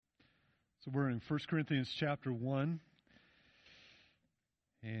So we're in 1 Corinthians chapter 1,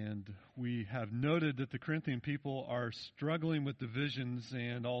 and we have noted that the Corinthian people are struggling with divisions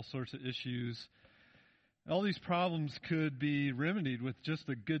and all sorts of issues. All these problems could be remedied with just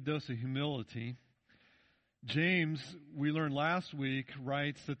a good dose of humility. James, we learned last week,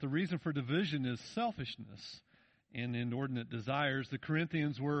 writes that the reason for division is selfishness and inordinate desires. The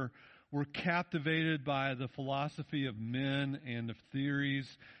Corinthians were captivated by the philosophy of men and of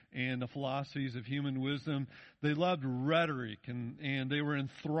theories and the philosophies of human wisdom. They loved rhetoric and they were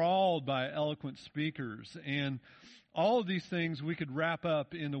enthralled by eloquent speakers. And all of these things we could wrap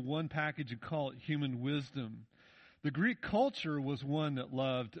up into one package and call it human wisdom. The Greek culture was one that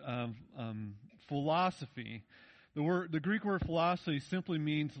loved philosophy. The Greek word philosophy simply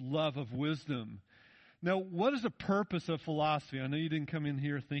means love of wisdom. Now, what is the purpose of philosophy? I know you didn't come in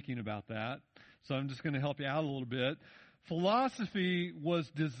here thinking about that, so I'm just going to help you out a little bit. Philosophy was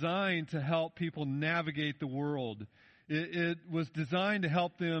designed to help people navigate the world. It was designed to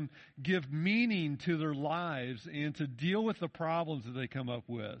help them give meaning to their lives and to deal with the problems that they come up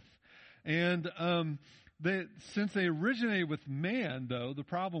with. And since they originated with man, though, the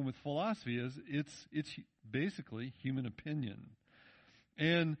problem with philosophy is it's basically human opinion.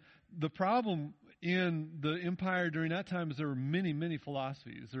 And the problem in the empire during that time is there were many, many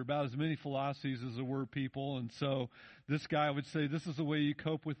philosophies. There were about as many philosophies as there were people. And so this guy would say, this is the way you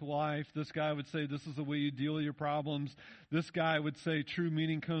cope with life. This guy would say, this is the way you deal with your problems. This guy would say, true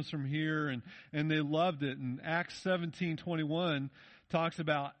meaning comes from here. And they loved it. And Acts 17:21 talks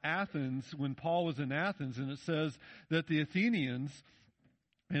about Athens when Paul was in Athens. And it says that the Athenians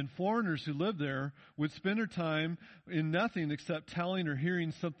and foreigners who lived there would spend their time in nothing except telling or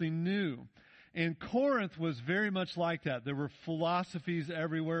hearing something new. And Corinth was very much like that. There were philosophies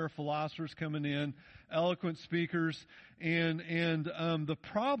everywhere, philosophers coming in, eloquent speakers, and the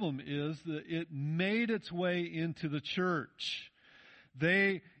problem is that it made its way into the church.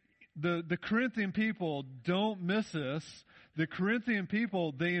 The Corinthian people, don't miss this, the Corinthian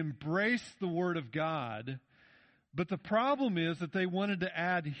people, they embraced the Word of God, but the problem is that they wanted to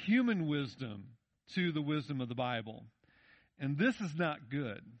add human wisdom to the wisdom of the Bible. And this is not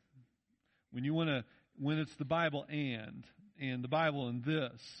good. When it's the Bible and the Bible and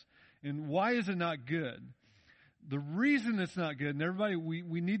this. And why is it not good? The reason it's not good, and everybody,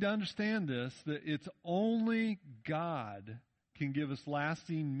 we need to understand this, that it's only God can give us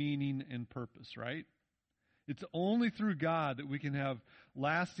lasting meaning and purpose, right? It's only through God that we can have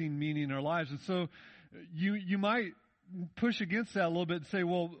lasting meaning in our lives. And so you might push against that a little bit and say,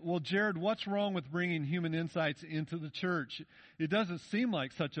 well, Jared, what's wrong with bringing human insights into the church? It doesn't seem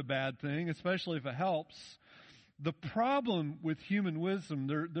like such a bad thing, especially if it helps. The problem with human wisdom,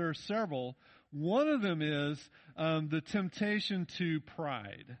 there are several. One of them is the temptation to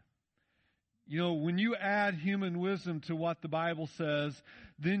pride. You know, when you add human wisdom to what the Bible says,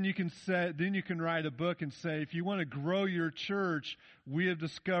 then you can write a book and say, if you want to grow your church, we have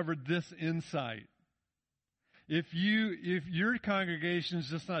discovered this insight. If your congregation is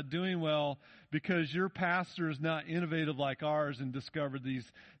just not doing well because your pastor is not innovative like ours and discovered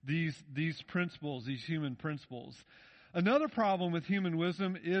these principles, these human principles. Another problem with human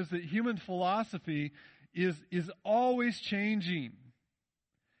wisdom is that human philosophy is always changing.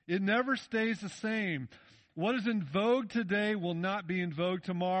 It never stays the same. What is in vogue today will not be in vogue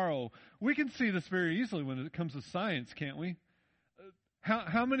tomorrow. We can see this very easily when it comes to science, can't we?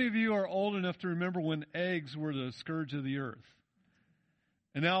 How many of you are old enough to remember when eggs were the scourge of the earth?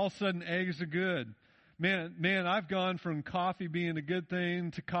 And now all of a sudden eggs are good. Man, I've gone from coffee being a good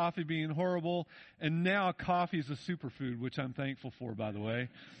thing to coffee being horrible, and now coffee is a superfood, which I'm thankful for, by the way.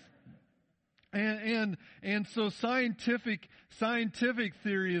 And so scientific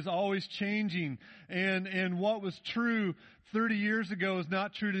theory is always changing, and what was true 30 years ago is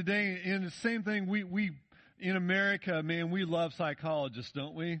not true today. And the same thing, we in America, man, we love psychologists,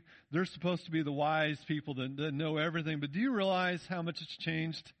 don't we? They're supposed to be the wise people that know everything. But do you realize how much it's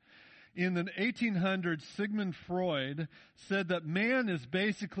changed? In the 1800s, Sigmund Freud said that man is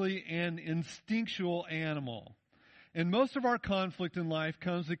basically an instinctual animal. And most of our conflict in life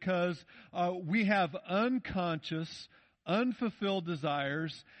comes because we have unconscious, unfulfilled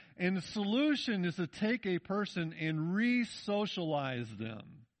desires. And the solution is to take a person and re-socialize them.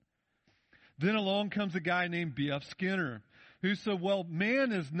 Then along comes a guy named B.F. Skinner, who said, well,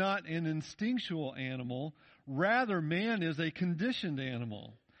 man is not an instinctual animal. Rather, man is a conditioned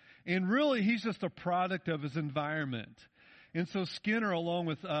animal. And really, he's just a product of his environment. And so Skinner, along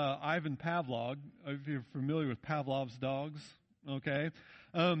with Ivan Pavlov, if you're familiar with Pavlov's dogs, okay,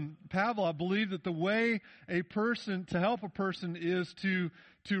 Pavlov believed that the way to help a person is to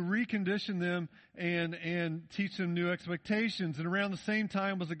recondition them and teach them new expectations. And around the same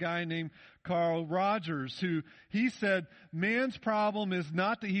time was a guy named Carl Rogers, who he said man's problem is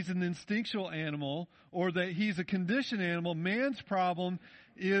not that he's an instinctual animal or that he's a conditioned animal. Man's problem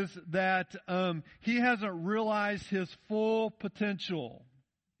is that he hasn't realized his full potential.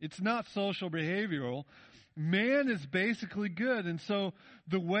 It's not social behavioral. Man is basically good. And so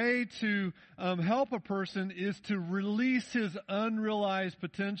the way to help a person is to release his unrealized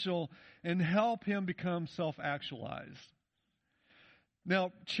potential and help him become self-actualized.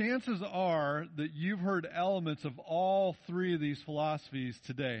 Now, chances are that you've heard elements of all three of these philosophies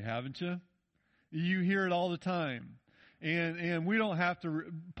today, haven't you? You hear it all the time. And we don't have to,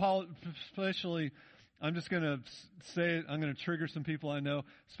 especially, I'm just going to say it, I'm going to trigger some people I know,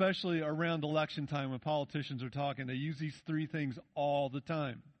 especially around election time when politicians are talking. They use these three things all the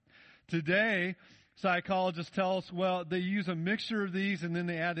time. Today, psychologists tell us, well, they use a mixture of these and then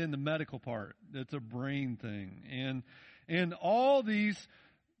they add in the medical part. It's a brain thing. And all these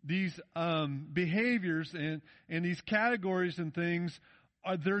behaviors and these categories and things,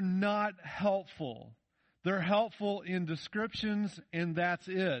 they're not helpful. They're helpful in descriptions, and that's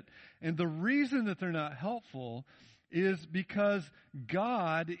it. And the reason that they're not helpful is because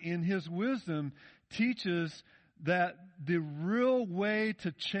God, in His wisdom, teaches that the real way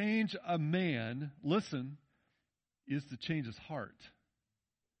to change a man, listen, is to change his heart.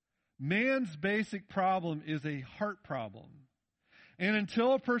 Man's basic problem is a heart problem. And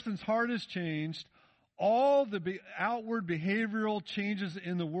until a person's heart is changed, all the outward behavioral changes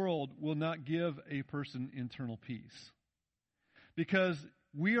in the world will not give a person internal peace. Because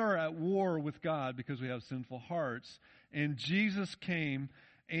we are at war with God because we have sinful hearts. And Jesus came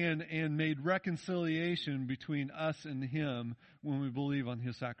and made reconciliation between us and Him when we believe on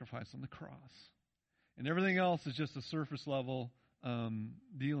His sacrifice on the cross. And everything else is just a surface level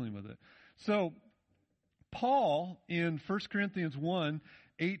dealing with it. So, Paul, in 1 Corinthians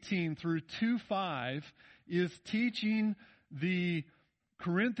 1:18 through 2:5, is teaching the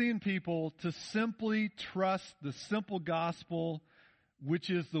Corinthian people to simply trust the simple gospel, which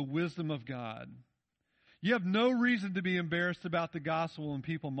is the wisdom of God. You have no reason to be embarrassed about the gospel when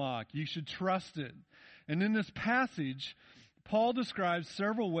people mock. You should trust it. And in this passage, Paul describes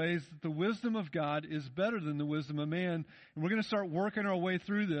several ways that the wisdom of God is better than the wisdom of man. And we're going to start working our way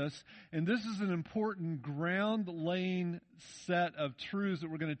through this. And this is an important ground-laying set of truths that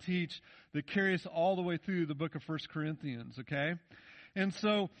we're going to teach that carry us all the way through the book of 1 Corinthians, okay? And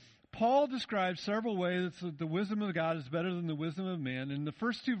so Paul describes several ways that the wisdom of God is better than the wisdom of man. In the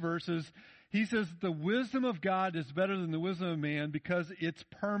first two verses, he says the wisdom of God is better than the wisdom of man because it's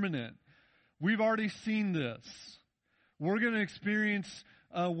permanent. We've already seen this. We're going to experience,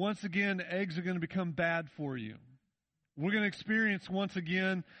 once again, eggs are going to become bad for you. We're going to experience, once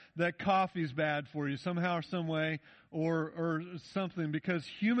again, that coffee is bad for you somehow or some way or something, because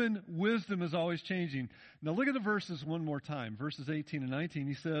human wisdom is always changing. Now look at the verses one more time, verses 18 and 19.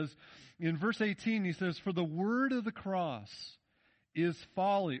 He says, in verse 18, he says, "For the word of the cross is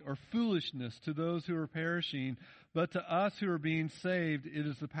folly or foolishness to those who are perishing, but to us who are being saved, it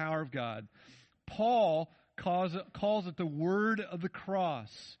is the power of God." Paul calls it the word of the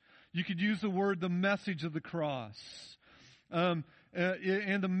cross. You could use the word the message of the cross. And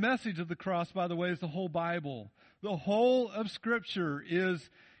the message of the cross, by the way, is the whole Bible. The whole of Scripture is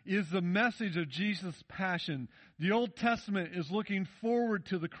the message of Jesus' passion. The Old Testament is looking forward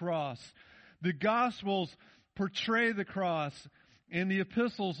to the cross. The Gospels portray the cross, and the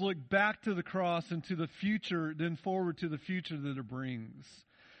epistles look back to the cross and to the future, then forward to the future that it brings.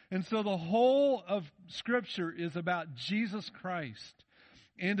 And so the whole of Scripture is about Jesus Christ.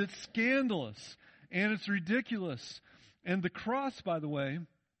 And it's scandalous. And it's ridiculous. And the cross, by the way,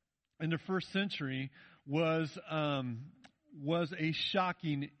 in the first century was a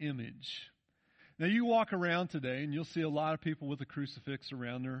shocking image. Now you walk around today and you'll see a lot of people with a crucifix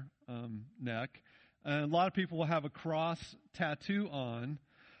around their neck. And a lot of people will have a cross tattoo on.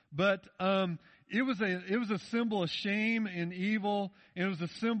 But it was a symbol of shame and evil, and it was a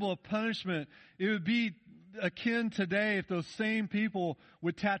symbol of punishment. It would be akin today if those same people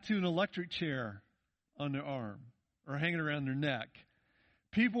would tattoo an electric chair on their arm or hang it around their neck.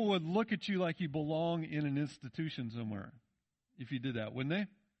 People would look at you like you belong in an institution somewhere if you did that, wouldn't they?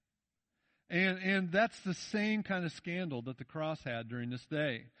 And that's the same kind of scandal that the cross had during this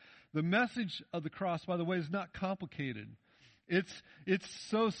day. The message of the cross, by the way, is not complicated. It's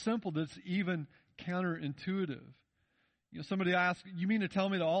so simple that it's even counterintuitive. Somebody asked, you mean to tell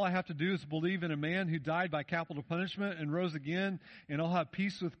me that all I have to do is believe in a man who died by capital punishment and rose again, and I'll have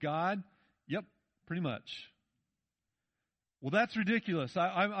peace with God? Yep, pretty much. Well, that's ridiculous.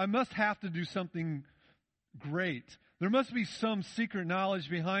 I must have to do something great. There must be some secret knowledge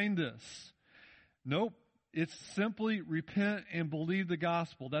behind this. Nope. It's simply repent and believe the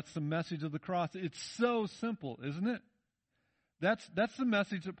gospel. That's the message of the cross. It's so simple, isn't it? That's the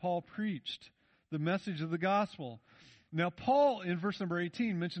message that Paul preached, the message of the gospel. Now, Paul, in verse number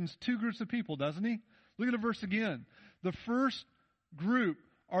 18, mentions two groups of people, doesn't he? Look at the verse again. The first group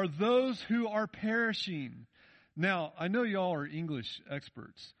are those who are perishing. Now, I know y'all are English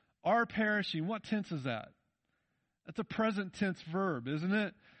experts. Are perishing, what tense is that? That's a present tense verb, isn't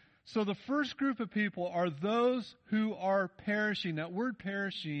it? So the first group of people are those who are perishing. That word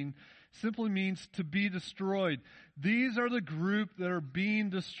perishing simply means to be destroyed. These are the group that are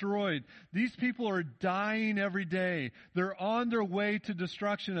being destroyed. These people are dying every day. They're on their way to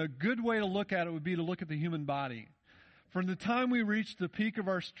destruction. A good way to look at it would be to look at the human body. From the time we reach the peak of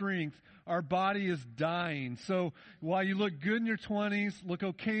our strength, our body is dying. So while you look good in your 20s, look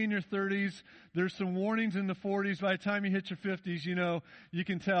okay in your 30s, there's some warnings in the 40s. By the time you hit your 50s, you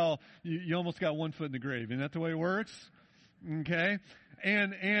can tell you almost got one foot in the grave. Isn't that the way it works? Okay?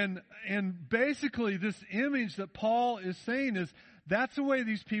 And basically this image that Paul is saying is that's the way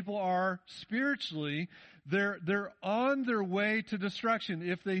these people are spiritually. They're on their way to destruction.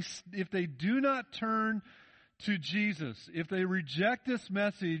 If they do not turn to Jesus, if they reject this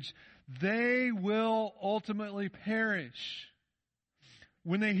message, they will ultimately perish.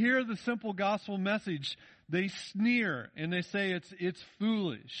 When they hear the simple gospel message, they sneer and they say it's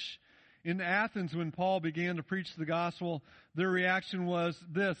foolish. In Athens, when Paul began to preach the gospel, their reaction was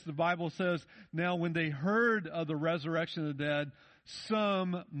this. The Bible says, now when they heard of the resurrection of the dead,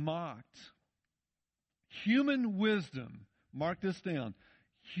 some mocked. Human wisdom, mark this down,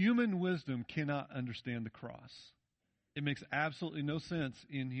 human wisdom cannot understand the cross. It makes absolutely no sense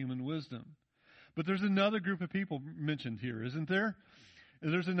in human wisdom. But there's another group of people mentioned here, isn't there?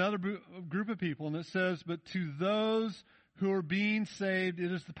 There's another group of people, and it says, but to those who are being saved,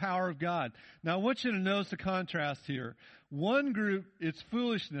 it is the power of God. Now, I want you to notice the contrast here. One group, it's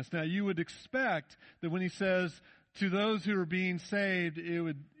foolishness. Now, you would expect that when he says, to those who are being saved,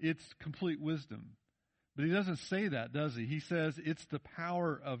 it's complete wisdom. But he doesn't say that, does he? He says it's the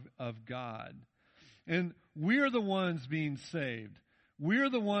power of God. And we're the ones being saved. We're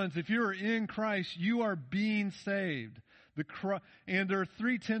the ones, if you're in Christ, you are being saved. And there are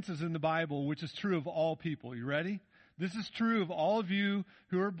three tenses in the Bible, which is true of all people. You ready? This is true of all of you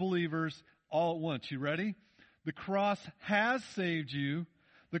who are believers all at once. You ready? The cross has saved you.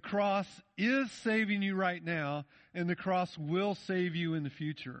 The cross is saving you right now. And the cross will save you in the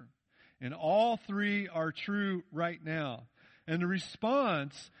future. And all three are true right now. And the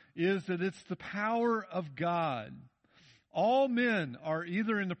response is that it's the power of God. All men are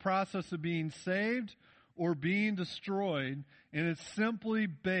either in the process of being saved or being destroyed, and it's simply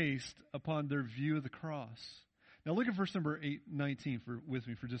based upon their view of the cross. Now look at verse number 19 with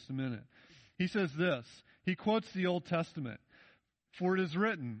me for just a minute. He says this. He quotes the Old Testament. For it is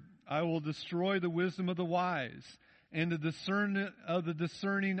written, I will destroy the wisdom of the wise, and the discernment of the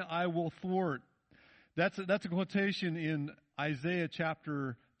discerning I will thwart. That's a quotation in Isaiah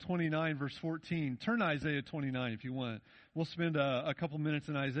chapter 29, verse 14. Turn to Isaiah 29 if you want. We'll spend a couple minutes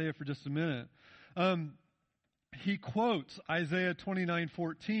in Isaiah for just a minute. He quotes Isaiah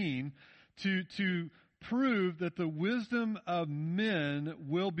 29:14 to prove that the wisdom of men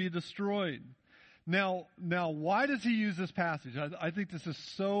will be destroyed. Now, why does he use this passage? I think this is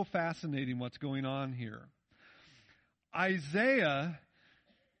so fascinating what's going on here. Isaiah's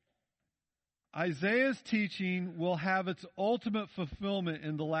teaching will have its ultimate fulfillment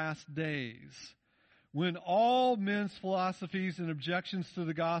in the last days, when all men's philosophies and objections to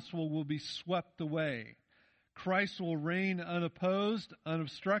the gospel will be swept away. Christ will reign unopposed,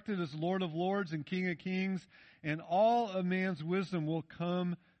 unobstructed as Lord of Lords and King of Kings, and all of man's wisdom will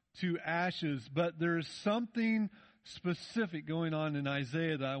come to ashes. But there's something specific going on in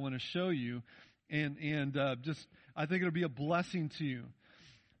Isaiah that I want to show you, and I think it'll be a blessing to you.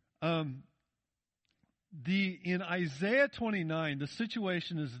 In Isaiah 29, the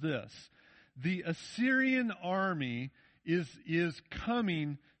situation is this. The Assyrian army is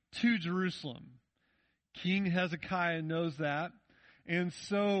coming to Jerusalem. King Hezekiah knows that. And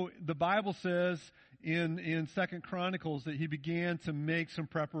so the Bible says in 2 Chronicles that he began to make some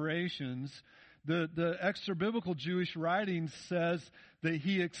preparations. The extra-biblical Jewish writings says that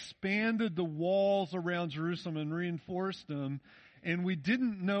he expanded the walls around Jerusalem and reinforced them. And we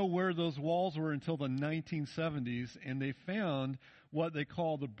didn't know where those walls were until the 1970s, and they found what they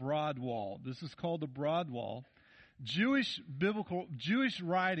call the Broad Wall. This is called the Broad Wall. Jewish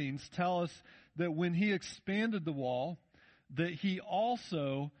writings tell us that when he expanded the wall, that he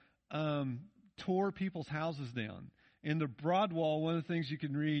also tore people's houses down. In the Broad Wall, one of the things you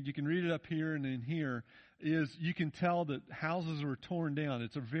can read it up here and in here, is you can tell that houses were torn down.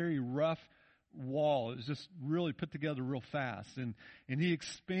 It's a very rough wall. It was just really put together real fast. And he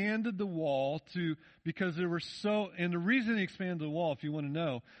expanded the wall because there were and the reason he expanded the wall, if you want to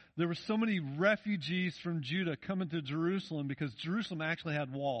know, there were so many refugees from Judah coming to Jerusalem because Jerusalem actually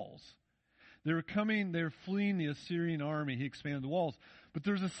had walls. They were fleeing the Assyrian army. He expanded the walls. But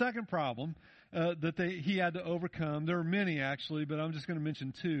there's a second problem he had to overcome. There are many, actually, but I'm just going to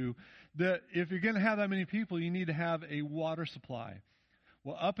mention two. That if you're going to have that many people, you need to have a water supply.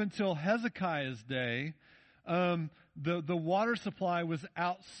 Well, up until Hezekiah's day, the water supply was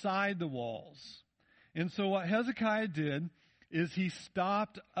outside the walls. And so what Hezekiah did is he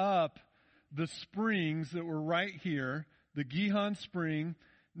stopped up the springs that were right here, the Gihon spring.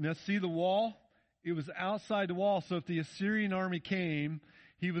 Now see the wall? It was outside the wall. So if the Assyrian army came,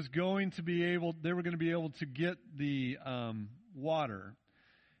 they were going to be able to get the water.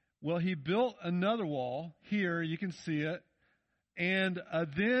 Well, he built another wall here. You can see it. And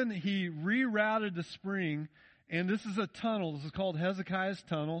then he rerouted the spring. And this is a tunnel. This is called Hezekiah's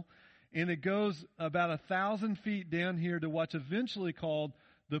Tunnel. And it goes about 1,000 feet down here to what's eventually called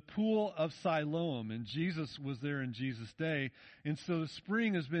the Pool of Siloam. And Jesus was there in Jesus' day. And so the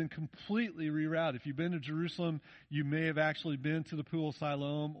spring has been completely rerouted. If you've been to Jerusalem, you may have actually been to the Pool of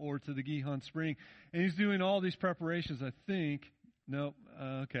Siloam or to the Gihon Spring. And he's doing all these preparations, I think. Nope.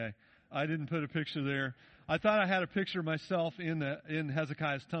 Okay. I didn't put a picture there. I thought I had a picture of myself in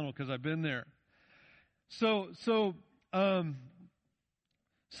Hezekiah's Tunnel because I've been there. So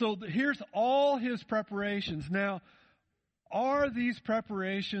here's all his preparations. Now, are these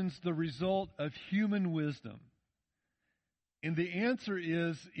preparations the result of human wisdom? And the answer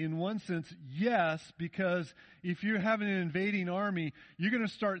is, in one sense, yes, because if you're having an invading army, you're going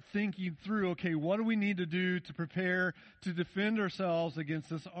to start thinking through, okay, what do we need to do to prepare to defend ourselves against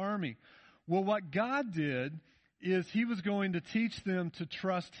this army? Well, what God did is he was going to teach them to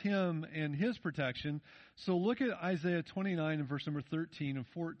trust him and his protection. So look at Isaiah 29 and verse number 13 and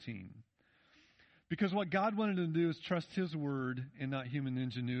 14. Because what God wanted them to do is trust his word and not human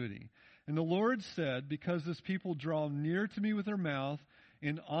ingenuity. And the Lord said, because this people draw near to me with their mouth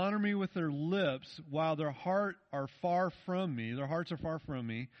and honor me with their lips, while their hearts are far from me,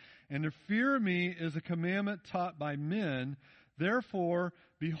 and their fear of me is a commandment taught by men, therefore,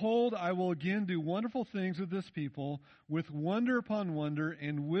 behold, I will again do wonderful things with this people, with wonder upon wonder,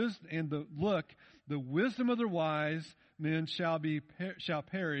 the wisdom of their wise men shall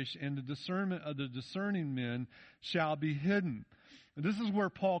perish, and the discernment of the discerning men shall be hidden. And this is where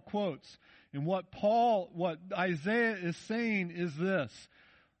Paul quotes. And what Isaiah is saying is this: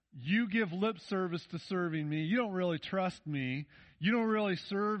 you give lip service to serving me. You don't really trust me. You don't really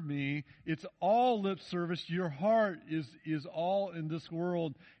serve me. It's all lip service. Your heart is all in this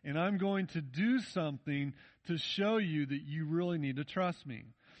world. And I'm going to do something to show you that you really need to trust me.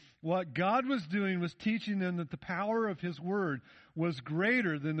 What God was doing was teaching them that the power of his word was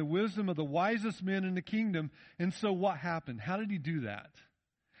greater than the wisdom of the wisest men in the kingdom. And so what happened? How did he do that?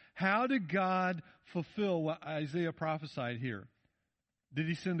 How did God fulfill what Isaiah prophesied here? Did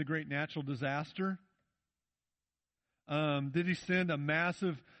he send a great natural disaster? Did he send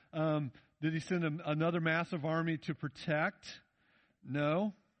another massive army to protect?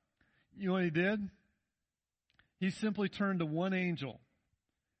 No. You know what he did? He simply turned to one angel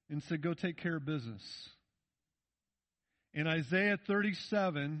and said, go take care of business. In Isaiah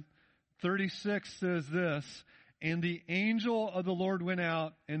 37:36 says this, and the angel of the Lord went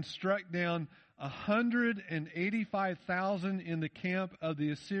out and struck down 185,000 in the camp of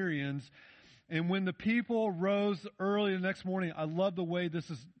the Assyrians. And when the people rose early the next morning, I love the way this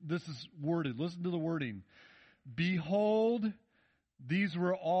is worded. Listen to the wording. Behold, these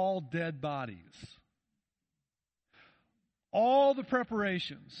were all dead bodies. All the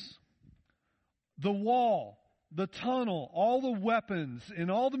preparations, the wall, the tunnel, all the weapons, and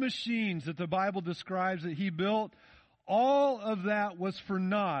all the machines that the Bible describes that he built, all of that was for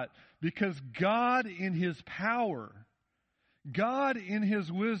naught, because God in his power, God in his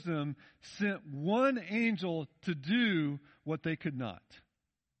wisdom sent one angel to do what they could not.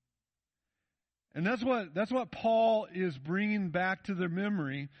 And that's what Paul is bringing back to their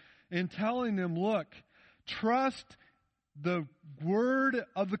memory and telling them, look, trust the word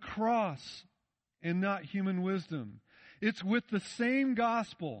of the cross and not human wisdom. It's with the same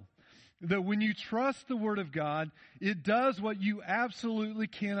gospel that when you trust the Word of God, it does what you absolutely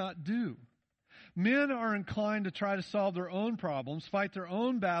cannot do. Men are inclined to try to solve their own problems, fight their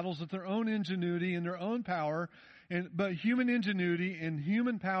own battles with their own ingenuity and their own power, but human ingenuity and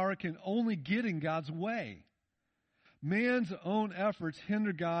human power can only get in God's way. Man's own efforts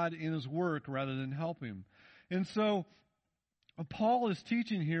hinder God in his work rather than help him. And so Paul is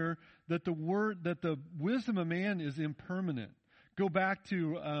teaching here that the wisdom of man is impermanent. Go back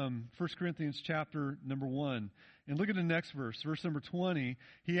to 1 Corinthians chapter number 1 and look at the next verse, verse number 20.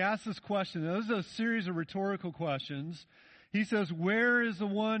 He asks this question. Now, this is a series of rhetorical questions. He says, where is the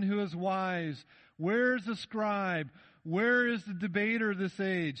one who is wise? Where is the scribe? Where is the debater of this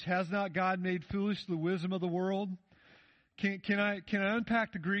age? Has not God made foolish the wisdom of the world? Can I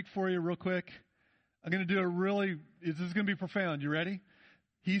unpack the Greek for you real quick? I'm going to do this is going to be profound. You ready?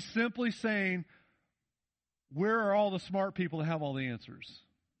 He's simply saying, where are all the smart people that have all the answers?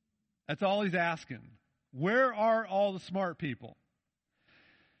 That's all he's asking. Where are all the smart people?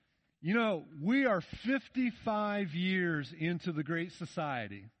 You know, we are 55 years into the Great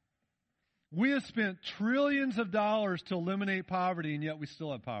Society. We have spent trillions of dollars to eliminate poverty, and yet we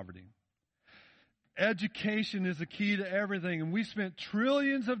still have poverty. Education is the key to everything, and we spent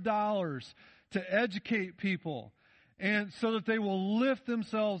trillions of dollars to educate people, and so that they will lift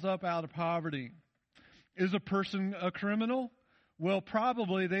themselves up out of poverty. Is a person a criminal? Well,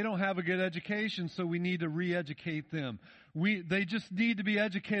 probably they don't have a good education, so we need to re-educate them. They just need to be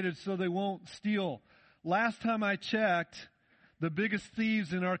educated so they won't steal. Last time I checked, the biggest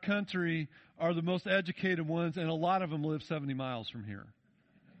thieves in our country are the most educated ones, and a lot of them live 70 miles from here.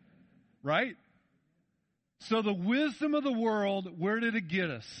 Right? So the wisdom of the world, where did it get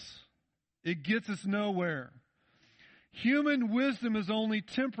us? It gets us nowhere. Human wisdom is only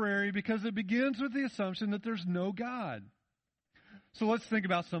temporary because it begins with the assumption that there's no God. So let's think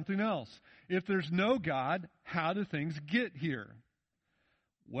about something else. If there's no God, how do things get here?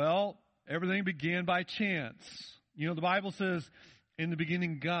 Well, everything began by chance. You know, the Bible says, in the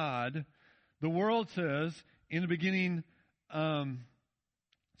beginning, God. The world says, in the beginning,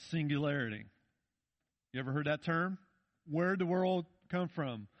 singularity. You ever heard that term? Where did the world come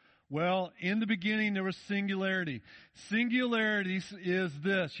from? Well, in the beginning, there was singularity. Singularity is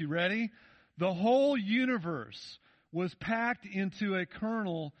this. You ready? The whole universe was packed into a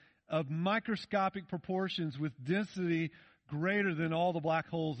kernel of microscopic proportions with density greater than all the black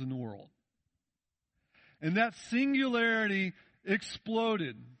holes in the world. And that singularity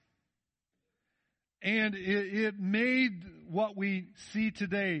exploded. And it made what we see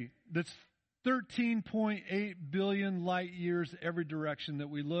today, that's 13.8 billion light years every direction that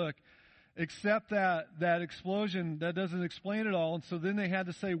we look. Except that explosion, that doesn't explain it all. And so then they had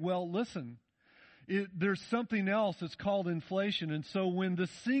to say, well, listen, there's something else that's called inflation. And so when the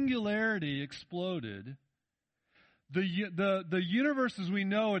singularity exploded, the universe as we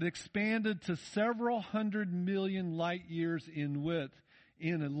know it expanded to several 100 million light years in width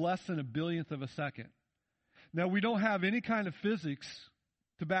in less than a billionth of a second. Now, we don't have any kind of physics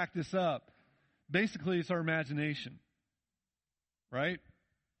to back this up. Basically, it's our imagination, right?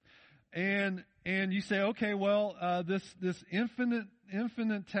 And you say, okay, well, this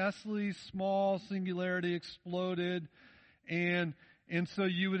infinitesimally small singularity exploded, and so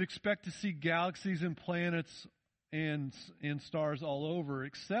you would expect to see galaxies and planets and stars all over,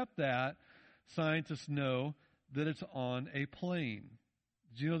 except that scientists know that it's on a plane.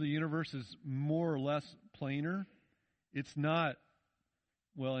 Did you know the universe is more or less planar? It's not,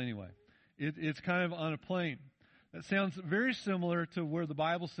 well, anyway, it's kind of on a plane. That sounds very similar to where the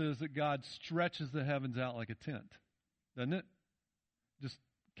Bible says that God stretches the heavens out like a tent, doesn't it? Just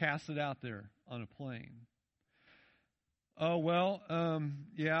cast it out there on a plane. Oh, well,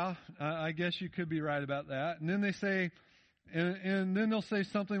 yeah, I guess you could be right about that. And then they say, and then they'll say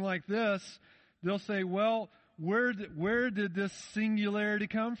something like this. They'll say, well, where did this singularity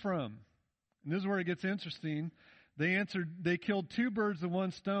come from? And this is where it gets interesting. They killed two birds with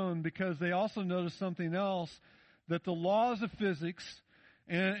one stone because they also noticed something else, that the laws of physics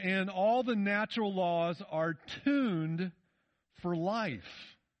and all the natural laws are tuned for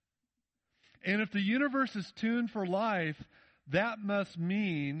life. And if the universe is tuned for life, that must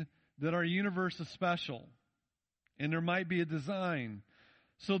mean that our universe is special. And there might be a design.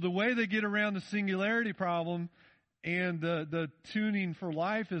 So the way they get around the singularity problem and the tuning for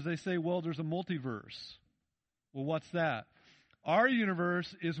life is they say, well, there's a multiverse. Well, what's that? Our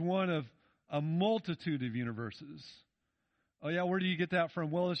universe is one of a multitude of universes. Oh, yeah, where do you get that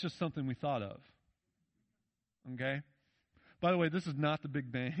from? Well, it's just something we thought of. Okay? By the way, this is not the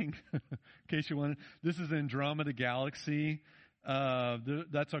Big Bang, in case you wanted. This is Andromeda Galaxy.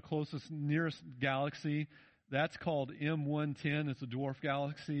 That's our nearest galaxy. That's called M110. It's a dwarf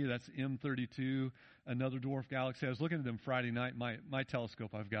galaxy. That's M32, another dwarf galaxy. I was looking at them Friday night, my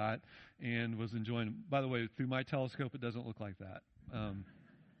telescope I've got, and was enjoying them. By the way, through my telescope, it doesn't look like that.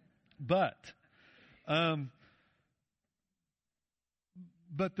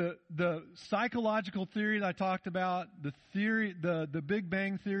 But the psychological theory that I talked about, the Big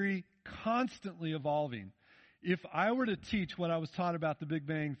Bang theory, constantly evolving. If I were to teach what I was taught about the Big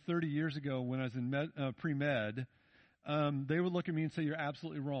Bang 30 years ago when I was in pre-med, they would look at me and say, you're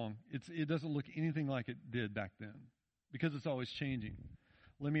absolutely wrong. It doesn't look anything like it did back then, because it's always changing.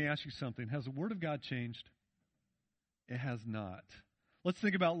 Let me ask you something. Has the Word of God changed? It has not. Let's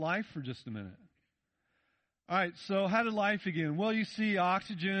think about life for just a minute. All right, so how did life begin? Well, you see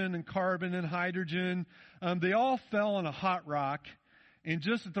oxygen and carbon and hydrogen. They all fell on a hot rock. And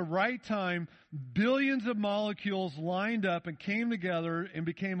just at the right time, billions of molecules lined up and came together and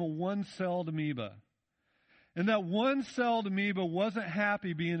became a one-celled amoeba. And that one-celled amoeba wasn't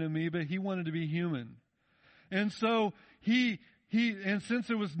happy being an amoeba. He wanted to be human. And so and since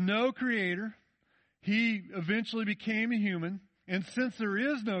there was no creator, he eventually became a human. And since there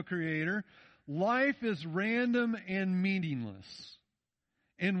is no creator, life is random and meaningless.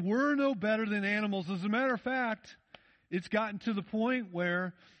 And we're no better than animals. As a matter of fact, it's gotten to the point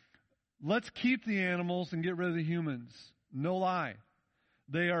where let's keep the animals and get rid of the humans. No lie.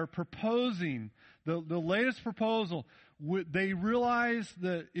 They are proposing, the latest proposal, they realize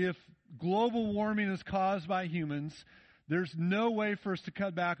that if global warming is caused by humans, there's no way for us to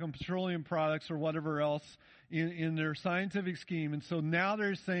cut back on petroleum products or whatever else in their scientific scheme. And so now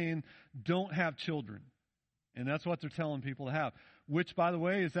they're saying, don't have children. And that's what they're telling people to have. Which, by the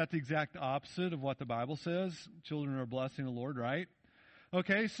way, is that the exact opposite of what the Bible says? Children are a blessing of the Lord, right?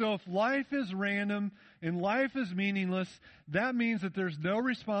 Okay, so if life is random and life is meaningless, that means that there's no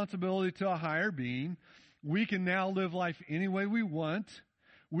responsibility to a higher being. We can now live life any way we want.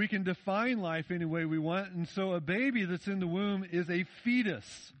 We can define life any way we want. And so a baby that's in the womb is a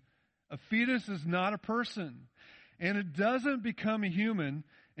fetus. A fetus is not a person. And it doesn't become a human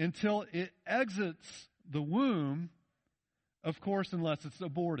until it exits the womb, of course, unless it's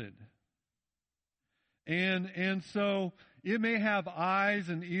aborted. And so it may have eyes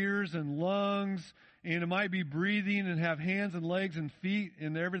and ears and lungs, and it might be breathing and have hands and legs and feet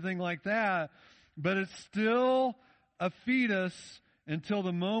and everything like that, but it's still a fetus until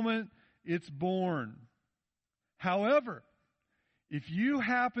the moment it's born. However, if you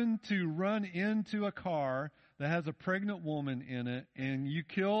happen to run into a car that has a pregnant woman in it, and you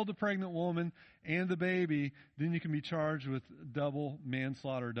kill the pregnant woman and the baby, then you can be charged with double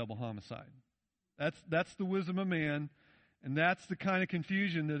manslaughter, double homicide. That's the wisdom of man, and that's the kind of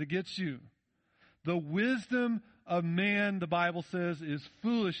confusion that it gets you. The wisdom of man, the Bible says, is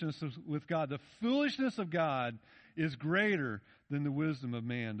foolishness with God. The foolishness of God is greater than the wisdom of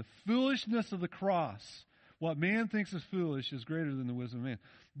man. The foolishness of the cross, what man thinks is foolish, is greater than the wisdom of man.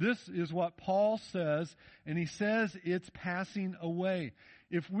 This is what Paul says, and he says it's passing away.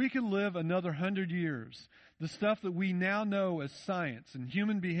 If we could live another 100 years, the stuff that we now know as science and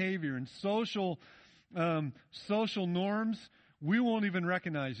human behavior and social norms, we won't even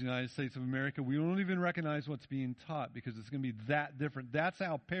recognize the United States of America. We won't even recognize what's being taught because it's going to be that different. That's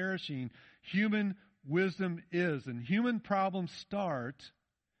how perishing human wisdom is. And human problems start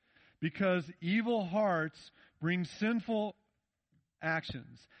because evil hearts bring sinful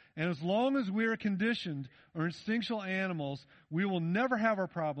actions. And as long as we are conditioned or instinctual animals, we will never have our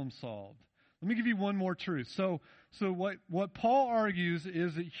problems solved. Let me give you one more truth. So what Paul argues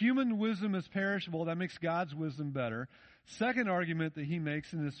is that human wisdom is perishable. That makes God's wisdom better. Second argument that he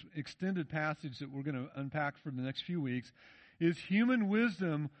makes in this extended passage that we're going to unpack for the next few weeks is human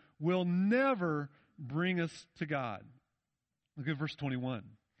wisdom will never bring us to God. Look at verse 21.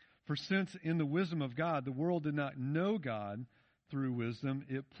 For since in the wisdom of God, the world did not know God through wisdom,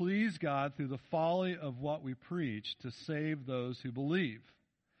 it pleased God through the folly of what we preach to save those who believe.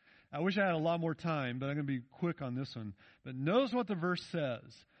 I wish I had a lot more time, but I'm going to be quick on this one. But notice what the verse says.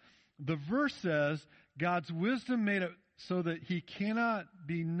 The verse says, God's wisdom made it so that he cannot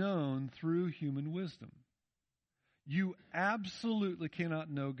be known through human wisdom. You absolutely cannot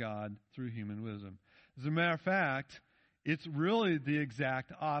know God through human wisdom. As a matter of fact, it's really the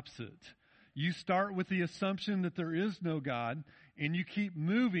exact opposite. You start with the assumption that there is no God, and you keep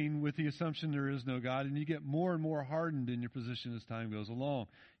moving with the assumption there is no God, and you get more and more hardened in your position as time goes along.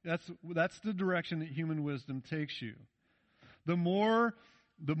 That's the direction that human wisdom takes you. The more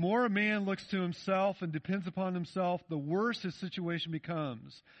The more a man looks to himself and depends upon himself, the worse his situation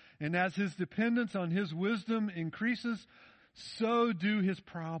becomes. And as his dependence on his wisdom increases, so do his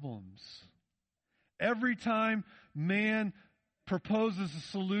problems. Every time man proposes a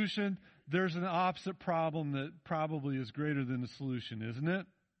solution, there's an opposite problem that probably is greater than the solution, isn't it?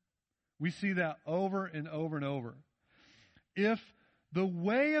 We see that over and over and over. If the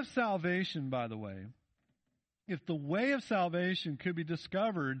way of salvation, by the way, if the way of salvation could be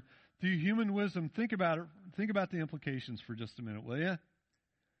discovered through human wisdom, think about it. Think about the implications for just a minute, will you?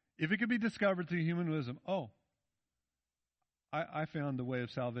 If it could be discovered through human wisdom, I found the way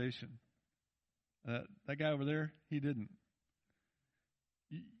of salvation. That guy over there, he didn't.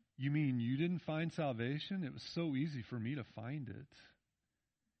 You mean you didn't find salvation? It was so easy for me to find it.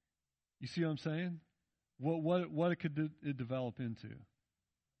 You see what I'm saying? What could it develop into?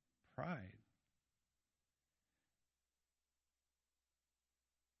 Pride.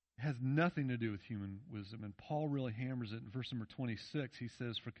 It has nothing to do with human wisdom. And Paul really hammers it in verse number 26. He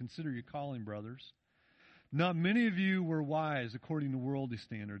says, "For consider your calling, brothers. Not many of you were wise according to worldly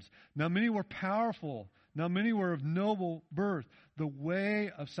standards. Not many were powerful. Not many were of noble birth. The way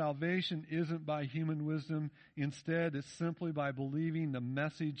of salvation isn't by human wisdom. Instead, it's simply by believing the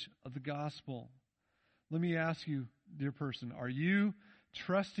message of the gospel." Let me ask you, dear person, are you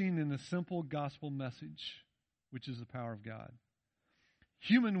trusting in the simple gospel message, which is the power of God?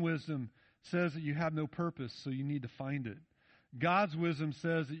 Human wisdom says that you have no purpose, so you need to find it. God's wisdom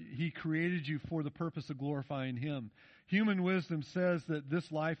says that He created you for the purpose of glorifying Him. Human wisdom says that this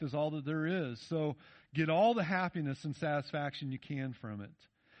life is all that there is, so get all the happiness and satisfaction you can from it.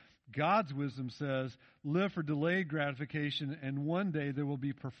 God's wisdom says, live for delayed gratification, and one day there will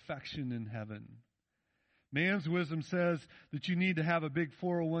be perfection in heaven. Man's wisdom says that you need to have a big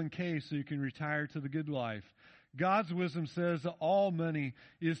 401k so you can retire to the good life. God's wisdom says that all money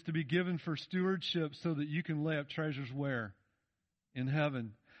is to be given for stewardship so that you can lay up treasures where? In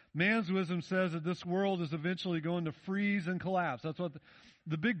heaven. Man's wisdom says that this world is eventually going to freeze and collapse. That's what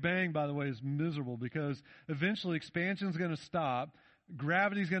the Big Bang, by the way, is miserable because eventually expansion is going to stop,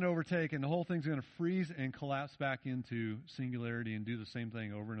 gravity is going to overtake, and the whole thing's going to freeze and collapse back into singularity and do the same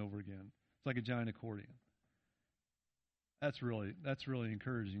thing over and over again. It's like a giant accordion. That's really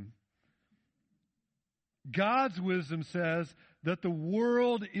encouraging. God's wisdom says that the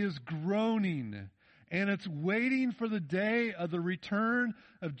world is groaning and it's waiting for the day of the return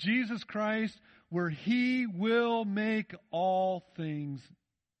of Jesus Christ where He will make all things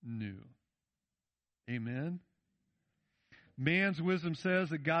new. Amen? Man's wisdom says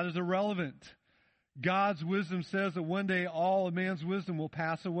that God is irrelevant. God's wisdom says that one day all of man's wisdom will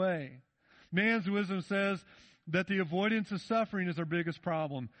pass away. Man's wisdom says that the avoidance of suffering is our biggest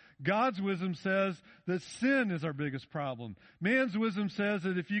problem. God's wisdom says that sin is our biggest problem. Man's wisdom says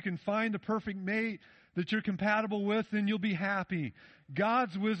that if you can find a perfect mate that you're compatible with, then you'll be happy.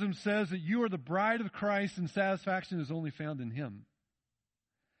 God's wisdom says that you are the bride of Christ and satisfaction is only found in Him.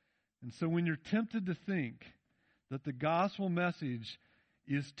 And so when you're tempted to think that the gospel message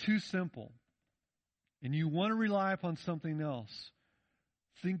is too simple and you want to rely upon something else,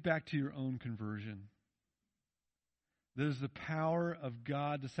 think back to your own conversion. There's the power of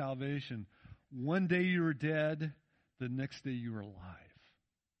God to salvation. One day you were dead, the next day you were alive.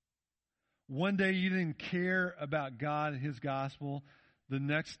 One day you didn't care about God and His gospel, the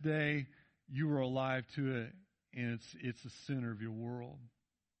next day you were alive to it, and it's the center of your world.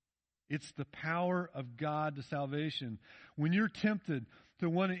 It's the power of God to salvation. When you're tempted to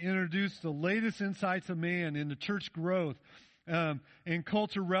want to introduce the latest insights of man into church growth, and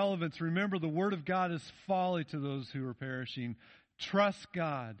culture relevance, remember the Word of God is folly to those who are perishing. Trust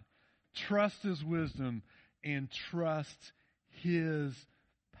God, trust His wisdom, and trust His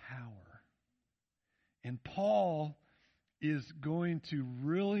power. And Paul is going to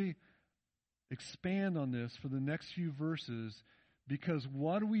really expand on this for the next few verses because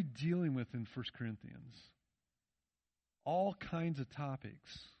what are we dealing with in 1 Corinthians? All kinds of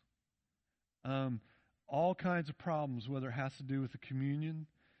topics. All kinds of problems, whether it has to do with the communion,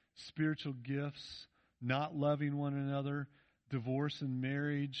 spiritual gifts, not loving one another, divorce and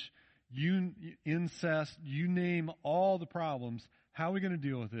marriage, incest, you name all the problems. How are we going to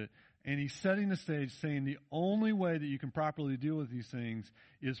deal with it? And he's setting the stage saying the only way that you can properly deal with these things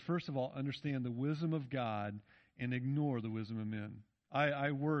is, first of all, understand the wisdom of God and ignore the wisdom of men.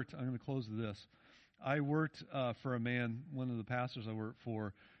 I'm going to close with this. I worked for a man, one of the pastors I worked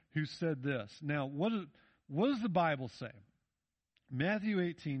for, who said this. Now, what does the Bible say? Matthew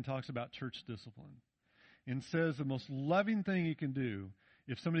 18 talks about church discipline and says the most loving thing you can do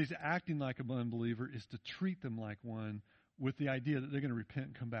if somebody's acting like an unbeliever is to treat them like one with the idea that they're going to repent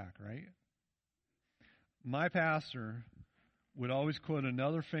and come back, right? My pastor would always quote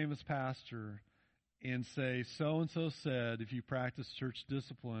another famous pastor and say, so-and-so said, if you practice church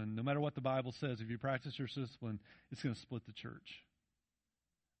discipline, no matter what the Bible says, if you practice church discipline, it's going to split the church.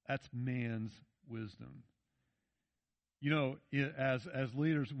 That's man's wisdom. You know, as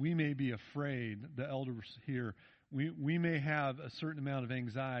leaders, we may be afraid, the elders here, we may have a certain amount of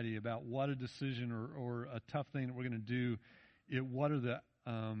anxiety about what a decision or a tough thing that we're going to do, what are the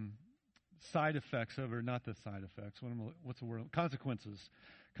side effects of it, or not the side effects, what's the word? Consequences.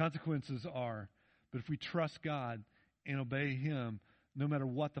 Consequences are, but if we trust God and obey Him, no matter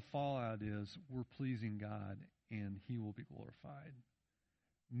what the fallout is, we're pleasing God and He will be glorified.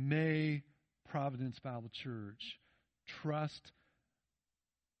 May Providence Bible Church trust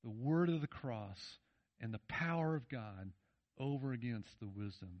the word of the cross and the power of God over against the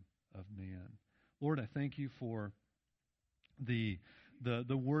wisdom of man. Lord, I thank you for the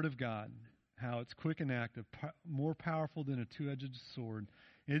word of God, how it's quick and active, more powerful than a two-edged sword.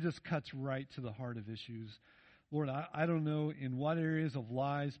 And it just cuts right to the heart of issues. Lord, I don't know in what areas of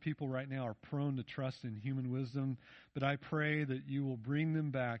lives people right now are prone to trust in human wisdom, but I pray that you will bring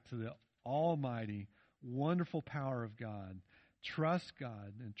them back to the almighty, wonderful power of God. Trust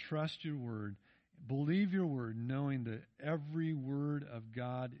God and trust your word. Believe your word, knowing that every word of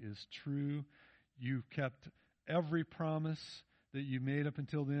God is true. You've kept every promise that you made up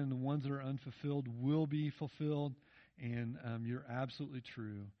until then. The ones that are unfulfilled will be fulfilled, and you're absolutely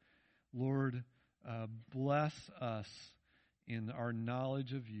true. Lord, bless us in our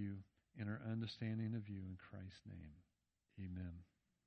knowledge of you and our understanding of you in Christ's name. Amen.